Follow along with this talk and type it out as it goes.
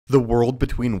The world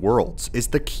between worlds is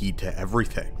the key to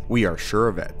everything. We are sure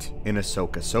of it. In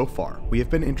Ahsoka so far, we have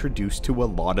been introduced to a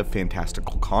lot of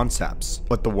fantastical concepts,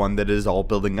 but the one that it is all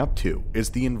building up to is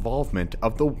the involvement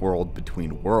of the world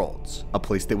between worlds, a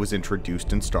place that was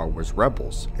introduced in Star Wars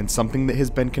Rebels, and something that has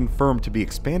been confirmed to be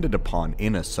expanded upon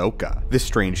in Ahsoka. This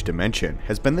strange dimension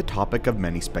has been the topic of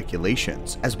many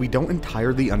speculations, as we don't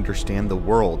entirely understand the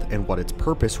world and what its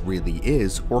purpose really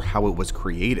is or how it was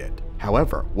created.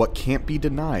 However, what can't be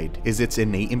denied is its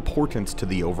innate importance to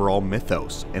the overall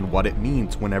mythos and what it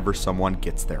means whenever someone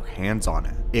gets their hands on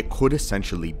it. It could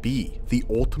essentially be the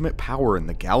ultimate power in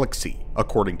the galaxy.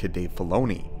 According to Dave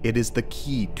Filoni, it is the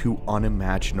key to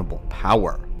unimaginable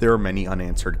power. There are many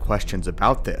unanswered questions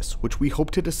about this, which we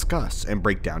hope to discuss and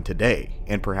break down today,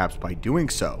 and perhaps by doing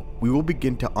so, we will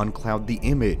begin to uncloud the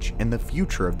image and the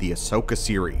future of the Ahsoka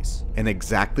series, and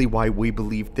exactly why we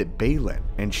believe that Baylan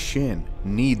and Shin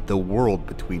need the world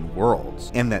between worlds,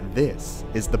 and that this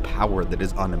is the power that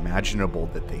is unimaginable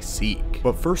that they seek.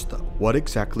 But first though, what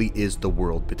exactly is the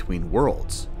world between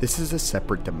worlds? This is a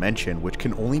separate dimension which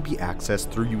can only be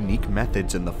accessed through unique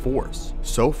methods in the Force.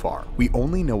 So far, we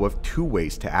only know of two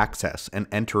ways to access and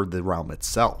enter the realm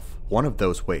itself. One of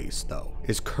those ways, though,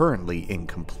 is currently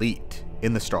incomplete.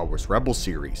 In the Star Wars Rebels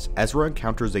series, Ezra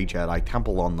encounters a Jedi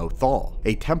temple on Lothal,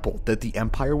 a temple that the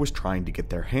Empire was trying to get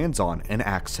their hands on and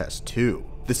access to.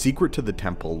 The secret to the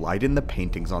temple lied in the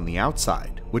paintings on the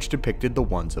outside, which depicted the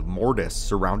ones of Martynas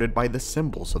surrounded by the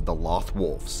symbols of the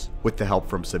Lothwolves. With the help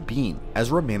from Sabine,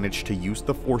 Ezra managed to use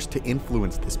the Force to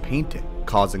influence this painting,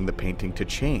 causing the painting to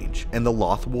change and the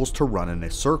Lothwolves to run in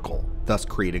a circle, thus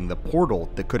creating the portal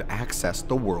that could access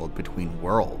the world between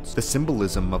worlds. The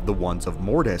symbolism of the ones of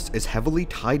Martynas is heavily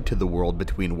tied to the world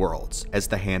between worlds, as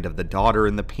the hand of the daughter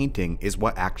in the painting is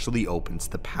what actually opens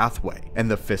the pathway, and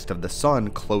the fist of the son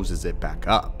closes it back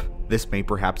up. This may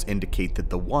perhaps indicate that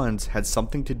the ones had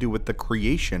something to do with the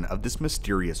creation of this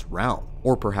mysterious realm,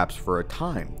 or perhaps for a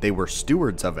time they were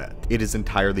stewards of it. It is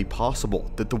entirely possible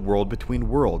that the world between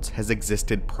worlds has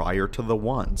existed prior to the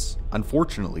ones.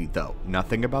 Unfortunately though,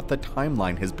 nothing about the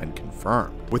timeline has been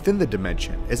confirmed. Within the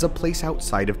dimension is a place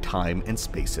outside of time and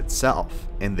space itself,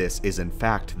 and this is in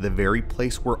fact the very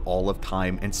place where all of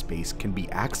time and space can be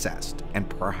accessed, and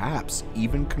perhaps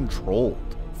even controlled.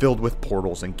 Filled with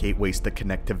portals and gateways that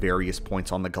connect to various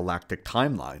points on the galactic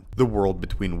timeline, the world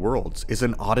between worlds is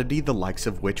an oddity the likes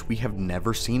of which we have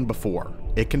never seen before.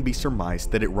 It can be surmised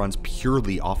that it runs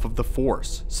purely off of the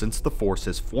Force, since the Force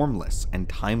is formless and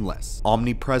timeless,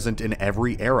 omnipresent in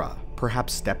every era.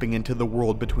 Perhaps stepping into the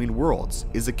world between worlds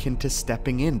is akin to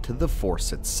stepping into the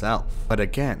Force itself. But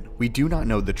again, we do not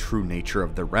know the true nature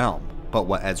of the realm, but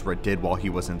what Ezra did while he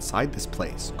was inside this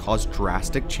place caused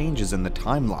drastic changes in the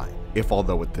timeline, if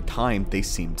although at the time they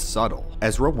seemed subtle.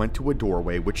 Ezra went to a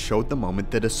doorway which showed the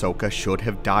moment that Ahsoka should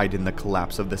have died in the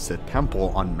collapse of the Sith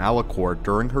Temple on Malachor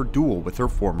during her duel with her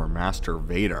former master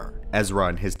Vader. Ezra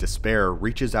in his despair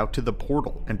reaches out to the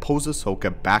portal and pulls Ahsoka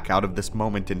back out of this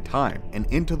moment in time and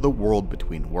into the world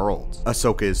between worlds.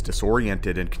 Ahsoka is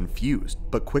disoriented and confused,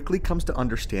 but quickly comes to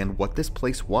understand what this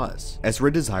place was.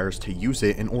 Ezra desires to use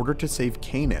it in order to save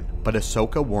Kanan, but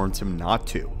Ahsoka warns him not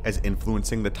to, as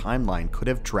influencing the timeline could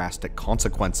have drastic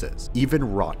consequences, even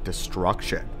wrought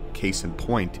destruction. Case in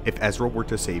point, if Ezra were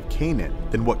to save Kanan,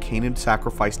 then what Kanan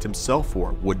sacrificed himself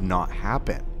for would not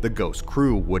happen. The Ghost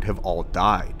crew would have all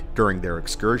died. During their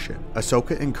excursion,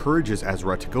 Ahsoka encourages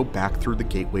Ezra to go back through the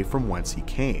gateway from whence he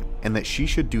came, and that she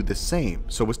should do the same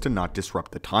so as to not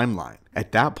disrupt the timeline.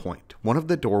 At that point, one of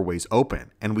the doorways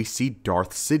open, and we see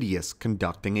Darth Sidious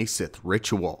conducting a Sith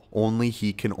ritual. Only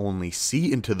he can only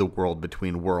see into the world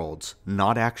between worlds,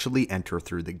 not actually enter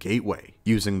through the gateway.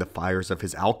 Using the fires of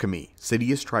his alchemy,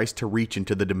 Sidious tries to reach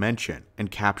into the dimension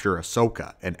and capture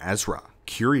Ahsoka and Ezra.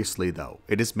 Curiously though,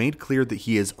 it is made clear that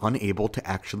he is unable to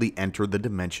actually enter the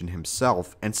dimension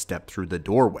himself and step through the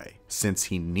doorway, since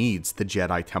he needs the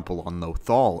Jedi Temple on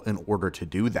Lothal in order to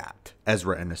do that.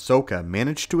 Ezra and Ahsoka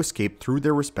manage to escape through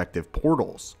their respective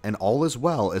portals, and all is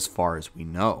well as far as we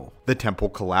know. The temple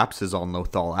collapses on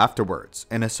Lothal afterwards,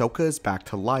 and Ahsoka is back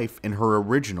to life in her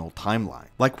original timeline.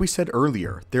 Like we said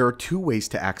earlier, there are two ways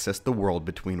to access the world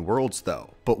between worlds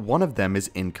though, but one of them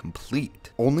is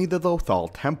incomplete. Only the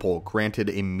Lothal Temple granted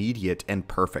immediate and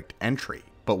perfect entry,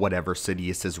 but whatever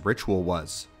Sidious's ritual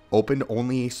was, opened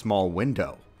only a small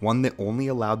window, one that only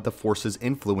allowed the Force's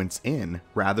influence in,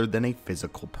 rather than a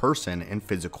physical person and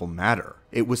physical matter.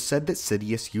 It was said that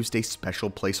Sidious used a special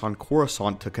place on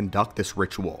Coruscant to conduct this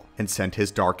ritual, and sent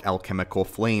his dark alchemical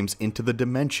flames into the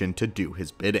dimension to do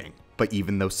his bidding. But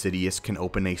even though Sidious can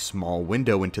open a small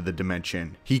window into the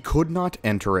dimension, he could not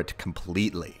enter it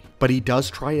completely. But he does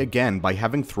try again by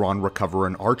having Thrawn recover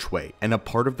an archway and a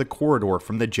part of the corridor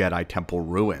from the Jedi Temple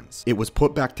ruins. It was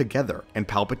put back together, and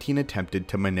Palpatine attempted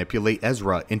to manipulate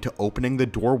Ezra into opening the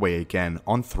doorway again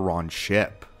on Thrawn's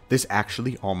ship. This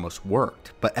actually almost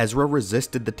worked, but Ezra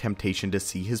resisted the temptation to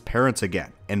see his parents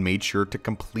again and made sure to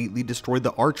completely destroy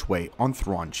the archway on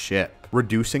Thrawn's ship,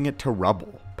 reducing it to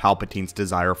rubble. Palpatine's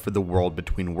desire for the world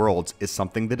between worlds is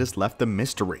something that is left a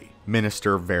mystery.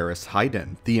 Minister Varys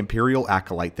Hayden, the Imperial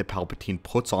acolyte that Palpatine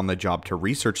puts on the job to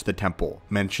research the temple,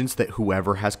 mentions that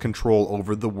whoever has control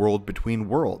over the world between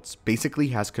worlds basically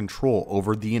has control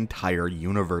over the entire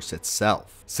universe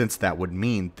itself, since that would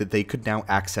mean that they could now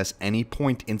access any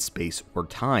point in space or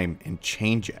time and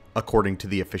change it. According to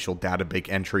the official database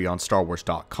entry on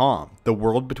StarWars.com, the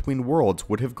world between worlds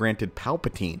would have granted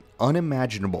Palpatine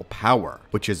unimaginable power,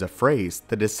 which is a phrase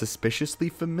that is suspiciously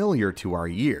familiar to our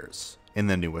ears. In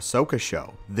the new Ahsoka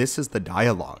show, this is the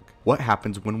dialogue. What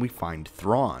happens when we find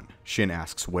Thrawn? Shin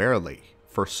asks warily.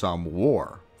 For some,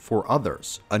 war. For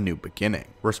others, a new beginning,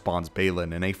 responds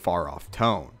Baylan in a far-off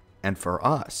tone. And for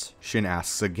us, Shin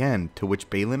asks again, to which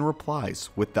Baylan replies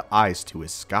with the eyes to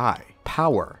his sky.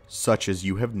 Power, such as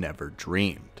you have never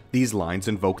dreamed. These lines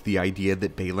invoke the idea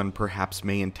that Baylan perhaps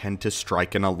may intend to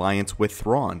strike an alliance with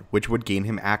Thrawn, which would gain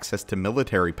him access to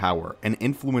military power and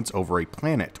influence over a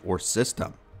planet or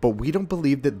system. But we don't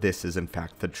believe that this is in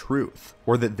fact the truth,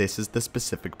 or that this is the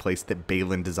specific place that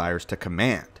Baylan desires to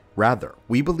command. Rather,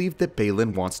 we believe that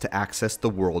Baylan wants to access the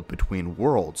world between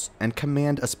worlds and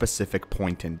command a specific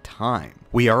point in time.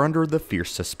 We are under the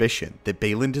fierce suspicion that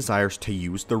Baylan desires to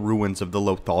use the ruins of the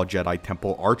Lothal Jedi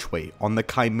Temple archway on the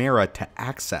Chimera to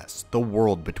access the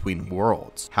world between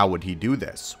worlds. How would he do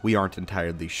this? We aren't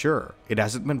entirely sure. It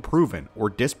hasn't been proven or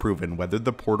disproven whether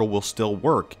the portal will still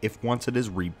work if once it is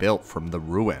rebuilt from the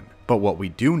ruin. But what we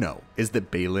do know is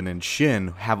that Baylan and Shin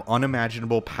have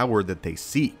unimaginable power that they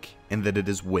seek, and that it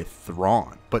is with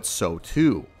Thrawn. But so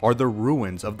too are the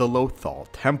ruins of the Lothal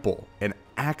Temple, and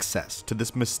access to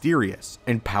this mysterious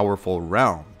and powerful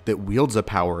realm that wields a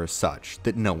power as such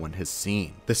that no one has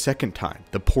seen. The second time,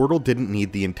 the portal didn't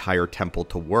need the entire temple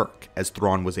to work, as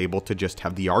Thrawn was able to just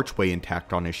have the archway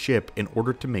intact on his ship in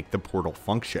order to make the portal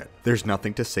function. There's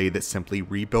nothing to say that simply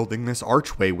rebuilding this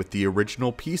archway with the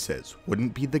original pieces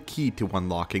wouldn't be the key to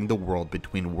unlocking the world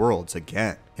between worlds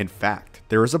again. In fact,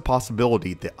 there is a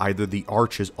possibility that either the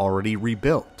arch is already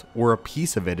rebuilt, or a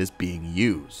piece of it is being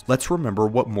used. Let's remember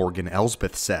what Morgan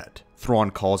Elsbeth said.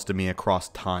 Thrawn calls to me across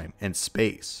time and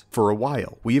space. For a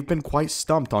while, we have been quite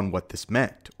stumped on what this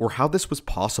meant, or how this was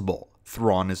possible.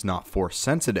 Thrawn is not force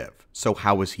sensitive, so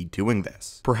how is he doing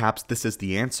this? Perhaps this is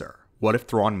the answer. What if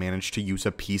Thrawn managed to use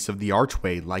a piece of the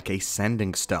archway like a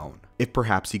sending stone? If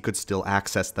perhaps he could still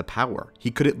access the power,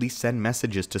 he could at least send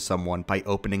messages to someone by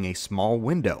opening a small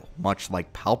window, much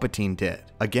like Palpatine did.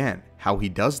 Again, how he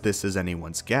does this is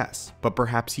anyone's guess, but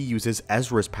perhaps he uses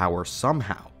Ezra's power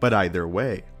somehow. But either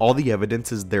way, all the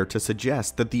evidence is there to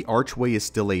suggest that the archway is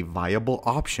still a viable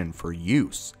option for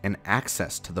use and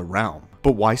access to the realm.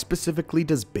 But why specifically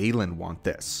does Baylan want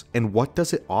this, and what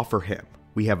does it offer him?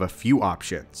 We have a few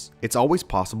options. It's always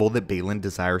possible that Baylan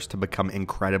desires to become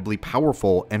incredibly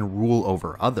powerful and rule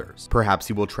over others. Perhaps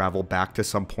he will travel back to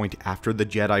some point after the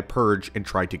Jedi Purge and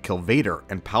try to kill Vader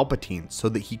and Palpatine so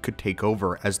that he could take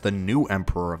over as the new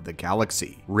Emperor of the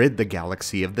galaxy, rid the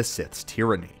galaxy of the Sith's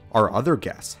tyranny. Our other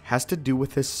guess has to do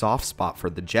with his soft spot for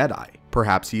the Jedi.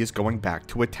 Perhaps he is going back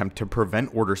to attempt to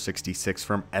prevent Order 66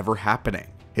 from ever happening.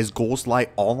 His goals lie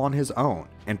all on his own,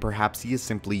 and perhaps he is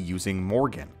simply using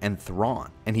Morgan and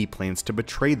Thrawn, and he plans to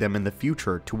betray them in the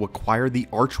future to acquire the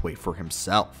archway for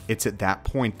himself. It's at that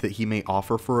point that he may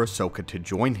offer for Ahsoka to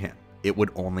join him. It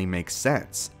would only make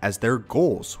sense, as their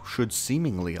goals should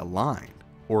seemingly align.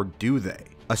 Or do they?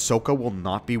 Ahsoka will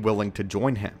not be willing to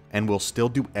join him, and will still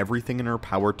do everything in her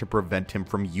power to prevent him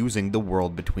from using the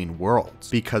world between worlds,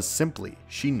 because simply,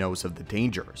 she knows of the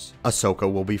dangers. Ahsoka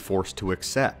will be forced to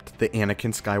accept that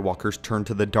Anakin Skywalker's turn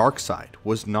to the dark side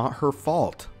was not her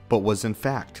fault, but was in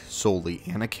fact solely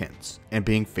Anakin's, and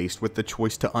being faced with the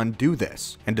choice to undo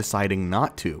this, and deciding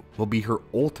not to, will be her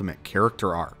ultimate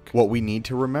character arc. What we need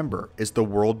to remember is the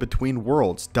world between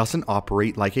worlds doesn't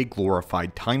operate like a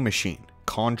glorified time machine,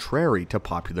 contrary to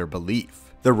popular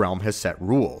belief. The realm has set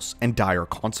rules and dire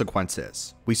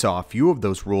consequences. We saw a few of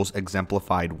those rules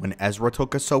exemplified when Ezra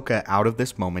took Ahsoka out of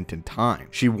this moment in time.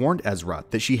 She warned Ezra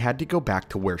that she had to go back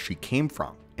to where she came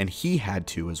from, and he had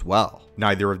to as well.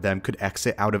 Neither of them could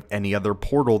exit out of any other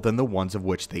portal than the ones of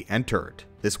which they entered.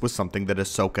 This was something that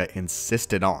Ahsoka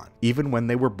insisted on, even when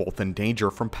they were both in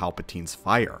danger from Palpatine's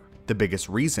fire. The biggest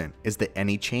reason is that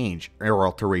any change or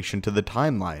alteration to the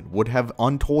timeline would have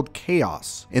untold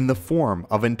chaos in the form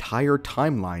of entire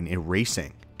timeline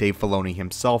erasing. Dave Filoni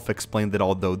himself explained that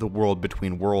although the world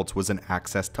between worlds was an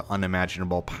access to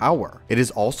unimaginable power, it is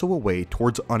also a way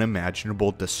towards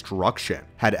unimaginable destruction.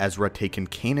 Had Ezra taken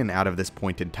Kanan out of this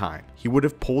point in time, he would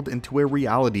have pulled into a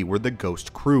reality where the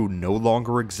Ghost crew no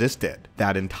longer existed.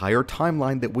 That entire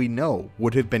timeline that we know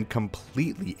would have been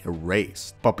completely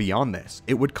erased. But beyond this,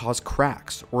 it would cause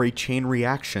cracks or a chain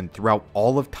reaction throughout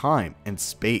all of time and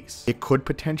space. It could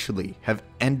potentially have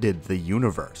ended the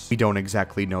universe. We don't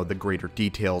exactly know the greater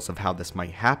details of how this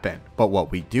might happen, but what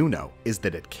we do know is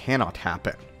that it cannot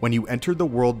happen. When you enter the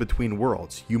world between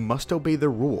worlds, you must obey the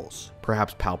rules.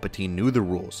 Perhaps Palpatine knew the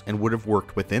rules and would have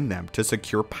worked within them to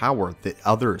secure power that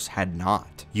others had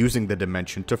not, using the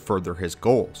dimension to further his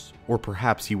goals. Or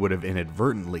perhaps he would have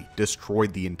inadvertently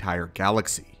destroyed the entire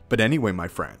galaxy. But anyway, my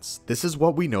friends, this is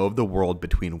what we know of the world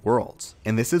between worlds,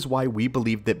 and this is why we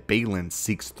believe that Baylan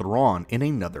seeks Thrawn in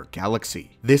another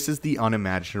galaxy. This is the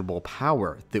unimaginable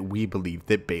power that we believe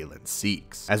that Baylan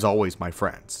seeks. As always, my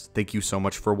friends, thank you so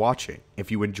much for watching. If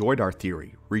you enjoyed our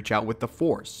theory, reach out with the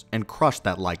Force and crush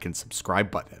that like and subscribe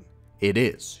button. It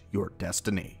is your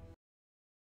destiny.